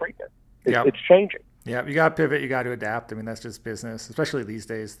go to treatment. It's changing. Yeah, you got to pivot, you got to adapt. I mean, that's just business, especially these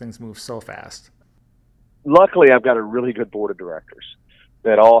days. Things move so fast. Luckily, I've got a really good board of directors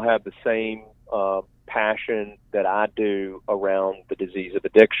that all have the same passion that I do around the disease of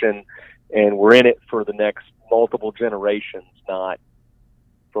addiction, and we're in it for the next multiple generations, not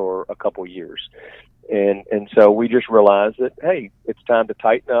for a couple years. And so we just realized that, hey, it's time to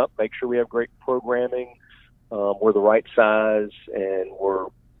tighten up, make sure we have great programming, we're the right size, and we're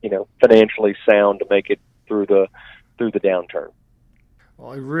financially sound to make it through the downturn.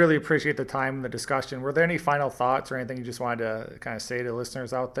 Well, I really appreciate the time and the discussion. Were there any final thoughts or anything you just wanted to kind of say to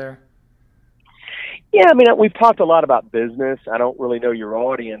listeners out there? Yeah, I mean, we've talked a lot about business. I don't really know your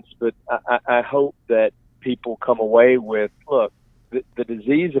audience, but I hope that people come away with, look, the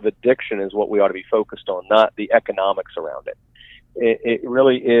disease of addiction is what we ought to be focused on, not the economics around it. It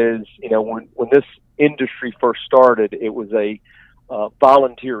really is, when this industry first started, it was a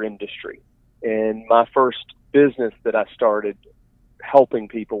volunteer industry. And my first business that I started helping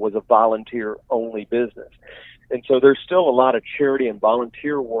people was a volunteer-only business. And so there's still a lot of charity and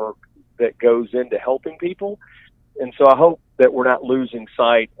volunteer work that goes into helping people. And so I hope that we're not losing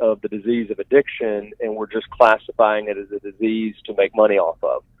sight of the disease of addiction and we're just classifying it as a disease to make money off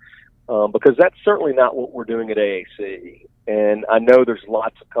of. Because that's certainly not what we're doing at AAC. And I know there's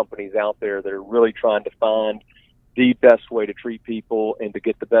lots of companies out there that are really trying to find the best way to treat people and to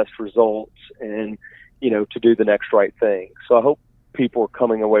get the best results and, to do the next right thing. So I hope people are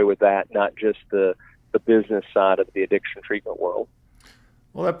coming away with that, not just the business side of the addiction treatment world.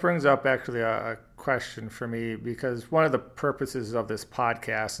 Well, that brings up actually a question for me, because one of the purposes of this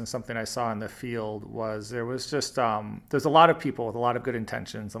podcast and something I saw in the field was there was just, there's a lot of people with a lot of good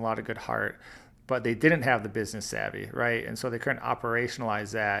intentions, a lot of good heart, but they didn't have the business savvy, right? And so they couldn't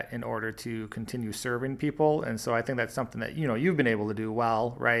operationalize that in order to continue serving people. And so I think that's something that, you've been able to do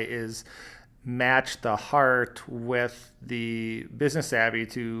well, right, is match the heart with the business savvy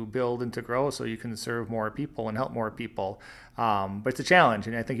to build and to grow so you can serve more people and help more people. But it's a challenge,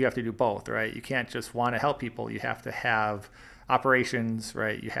 and I think you have to do both, right? You can't just want to help people. You have to have operations,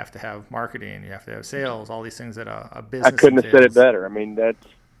 right? You have to have marketing. You have to have sales, all these things that a business I couldn't have said it entails. better. I mean,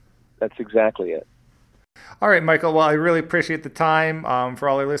 that's exactly it. All right, Michael. Well, I really appreciate the time. For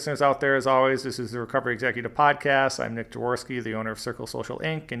all our listeners out there, as always, this is the Recovery Executive Podcast. I'm Nick Jaworski, the owner of Circle Social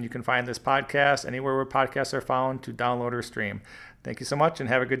Inc., and you can find this podcast anywhere where podcasts are found to download or stream. Thank you so much, and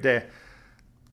have a good day.